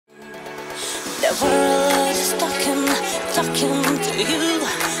The world is talking to you.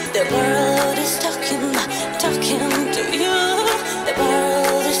 The world is talking to you. The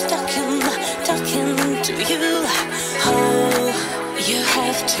world is talking to you. Oh, you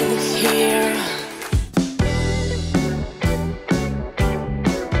have to hear.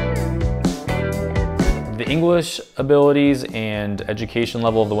 The English abilities and education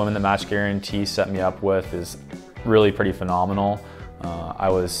level of the women that Match Guarantee set me up with is really pretty phenomenal. I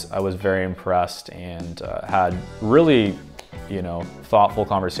was very impressed and had really, thoughtful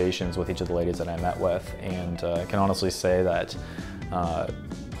conversations with each of the ladies that I met with, and can honestly say that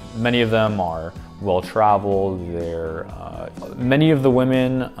many of them are well-traveled. Many of the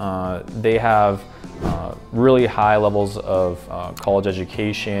women, they have really high levels of college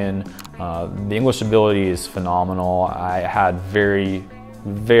education. The English ability is phenomenal. I had very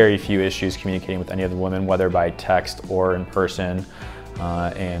few issues communicating with any of the women, whether by text or in person,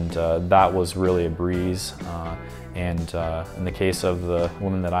 and that was really a breeze. In the case of the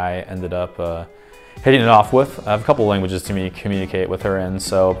woman that I ended up hitting it off with, I have a couple languages to communicate with her in,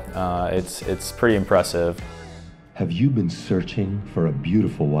 so it's pretty impressive. Have you been searching for a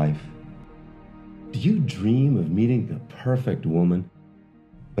beautiful wife? Do you dream of meeting the perfect woman,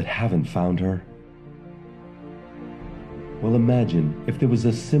 but haven't found her? Well, imagine if there was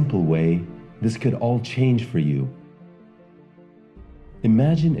a simple way this could all change for you.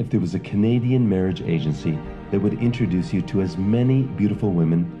 Imagine if there was a Canadian marriage agency that would introduce you to as many beautiful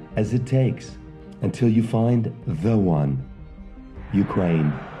women as it takes until you find the one.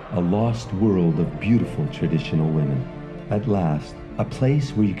 Ukraine, a lost world of beautiful traditional women. At last, a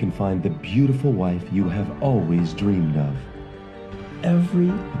place where you can find the beautiful wife you have always dreamed of.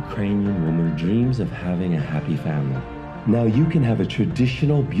 Every Ukrainian woman dreams of having a happy family. Now you can have a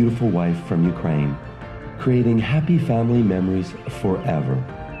traditional beautiful wife from Ukraine, creating happy family memories forever.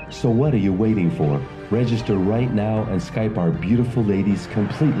 So what are you waiting for? Register right now and Skype our beautiful ladies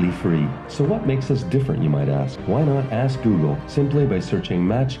completely free. So what makes us different, you might ask? Why not ask Google simply by searching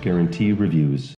Match Guarantee Reviews?